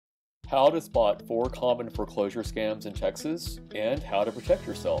How to Spot 4 Common Foreclosure Scams in Texas and How to Protect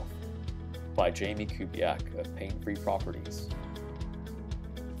Yourself by Jamie Kubiak of Pain-Free Properties.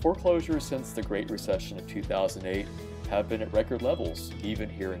 Foreclosures since the Great Recession of 2008 have been at record levels, even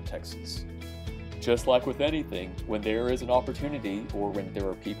here in Texas. Just like with anything, when there is an opportunity or when there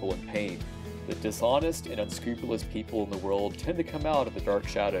are people in pain, the dishonest and unscrupulous people in the world tend to come out of the dark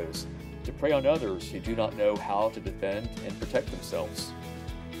shadows to prey on others who do not know how to defend and protect themselves.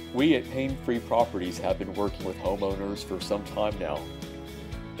 We at Pain-Free Properties have been working with homeowners for some time now.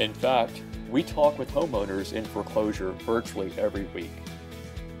 In fact, we talk with homeowners in foreclosure virtually every week.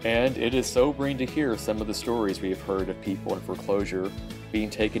 And it is sobering to hear some of the stories we have heard of people in foreclosure being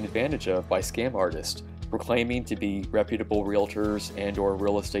taken advantage of by scam artists proclaiming to be reputable realtors and/or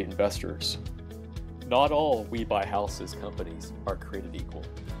real estate investors. Not all We Buy Houses companies are created equal.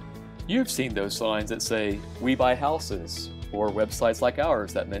 You've seen those signs that say, "We buy houses," or websites like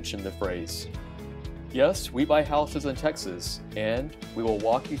ours that mention the phrase. Yes, we buy houses in Texas, and we will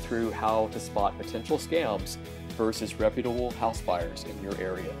walk you through how to spot potential scams versus reputable house buyers in your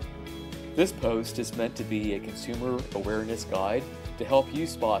area. This post is meant to be a consumer awareness guide to help you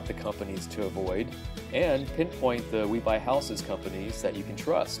spot the companies to avoid and pinpoint the We Buy Houses companies that you can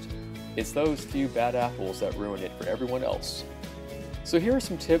trust. It's those few bad apples that ruin it for everyone else. So here are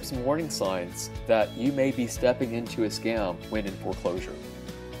some tips and warning signs that you may be stepping into a scam when in foreclosure.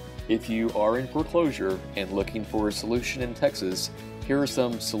 If you are in foreclosure and looking for a solution in Texas, here are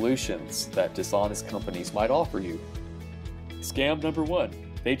some solutions that dishonest companies might offer you. Scam number 1.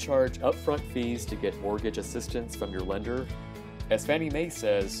 They charge upfront fees to get mortgage assistance from your lender. As Fannie Mae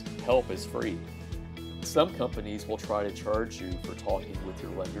says, help is free. Some companies will try to charge you for talking with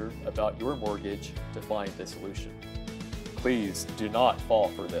your lender about your mortgage to find a solution. Please do not fall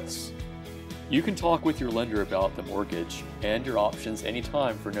for this. You can talk with your lender about the mortgage and your options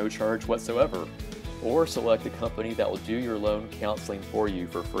anytime for no charge whatsoever, or select a company that will do your loan counseling for you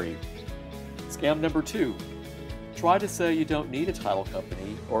for free. Scam number 2. Try to say you don't need a title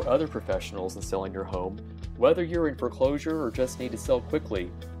company or other professionals in selling your home. Whether you're in foreclosure or just need to sell quickly,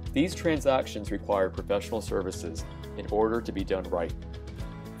 these transactions require professional services in order to be done right.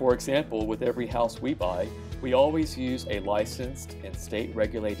 For example, with every house we buy, we always use a licensed and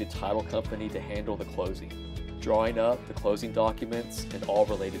state-regulated title company to handle the closing, drawing up the closing documents and all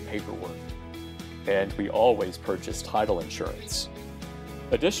related paperwork. And we always purchase title insurance.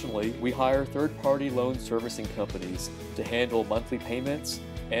 Additionally, we hire third-party loan servicing companies to handle monthly payments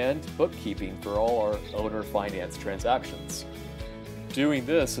and bookkeeping for all our owner finance transactions. Doing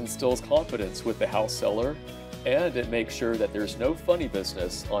this instills confidence with the house seller, and it makes sure that there's no funny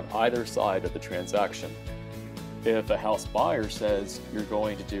business on either side of the transaction. If a house buyer says you're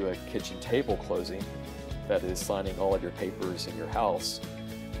going to do a kitchen table closing, that is signing all of your papers in your house,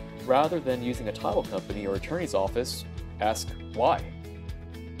 rather than using a title company or attorney's office, ask why.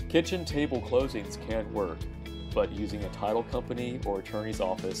 Kitchen table closings can work, but using a title company or attorney's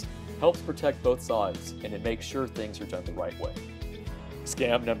office helps protect both sides and it makes sure things are done the right way.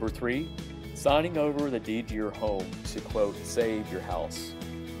 Scam number 3, signing over the deed to your home to, quote, save your house.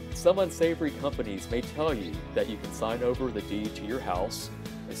 Some unsavory companies may tell you that you can sign over the deed to your house,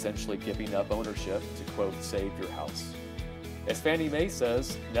 essentially giving up ownership to, quote, save your house. As Fannie Mae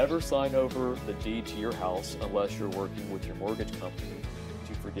says, never sign over the deed to your house unless you're working with your mortgage company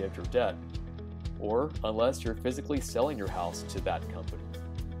to forgive your debt, or unless you're physically selling your house to that company.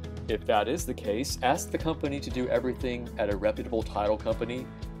 If that is the case, ask the company to do everything at a reputable title company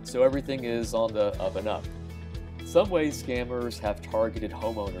so everything is on the up and up. Some ways scammers have targeted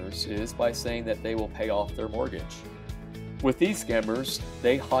homeowners is by saying that they will pay off their mortgage. With these scammers,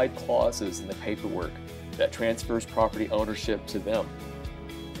 they hide clauses in the paperwork that transfers property ownership to them.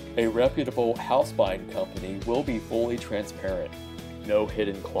 A reputable house buying company will be fully transparent, no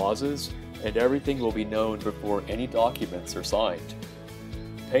hidden clauses, and everything will be known before any documents are signed.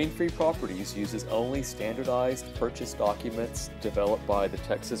 Pain-Free Properties uses only standardized purchase documents developed by the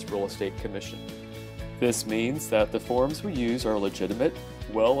Texas Real Estate Commission. This means that the forms we use are legitimate,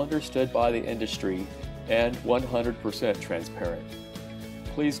 well understood by the industry, and 100% transparent.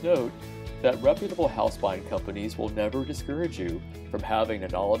 Please note that reputable house buying companies will never discourage you from having a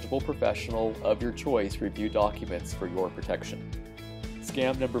knowledgeable professional of your choice review documents for your protection.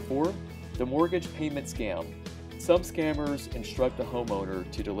 Scam number 4, the mortgage payment scam. Some scammers instruct the homeowner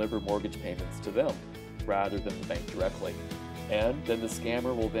to deliver mortgage payments to them rather than the bank directly, and then the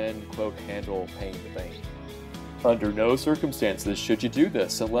scammer will then, quote, handle paying the bank. Under no circumstances should you do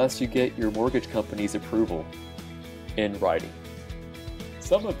this unless you get your mortgage company's approval in writing.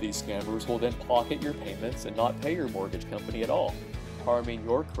 Some of these scammers will then pocket your payments and not pay your mortgage company at all. harming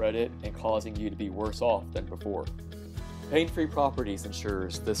your credit and causing you to be worse off than before. Pain-Free Properties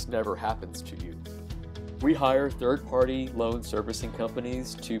ensures this never happens to you. We hire third-party loan servicing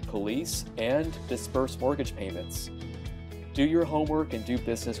companies to police and disperse mortgage payments. Do your homework and do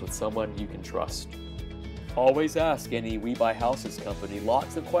business with someone you can trust. Always ask any We Buy Houses company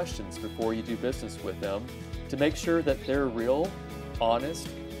lots of questions before you do business with them to make sure that they're real, honest,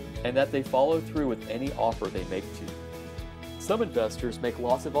 and that they follow through with any offer they make to you. Some investors make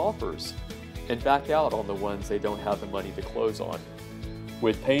lots of offers and back out on the ones they don't have the money to close on.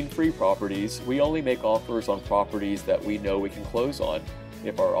 With Pain-Free Properties, we only make offers on properties that we know we can close on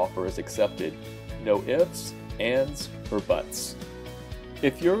if our offer is accepted. No ifs, ands, or buts.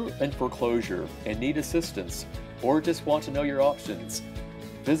 If you're in foreclosure and need assistance or just want to know your options,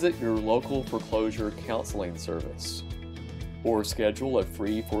 visit your local foreclosure counseling service or schedule a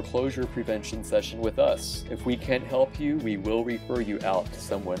free foreclosure prevention session with us. If we can't help you, we will refer you out to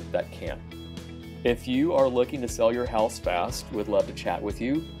someone that can. If you are looking to sell your house fast, we'd love to chat with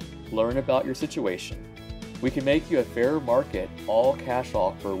you, learn about your situation. We can make you a fair market, all cash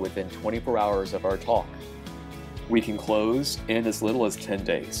offer within 24 hours of our talk. We can close in as little as 10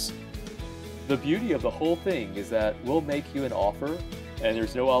 days. The beauty of the whole thing is that we'll make you an offer and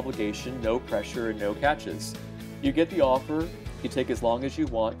there's no obligation, no pressure, and no catches. You get the offer, you take as long as you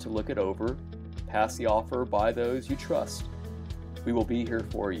want to look it over, pass the offer by those you trust. We will be here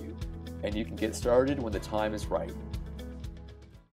for you, and you can get started when the time is right.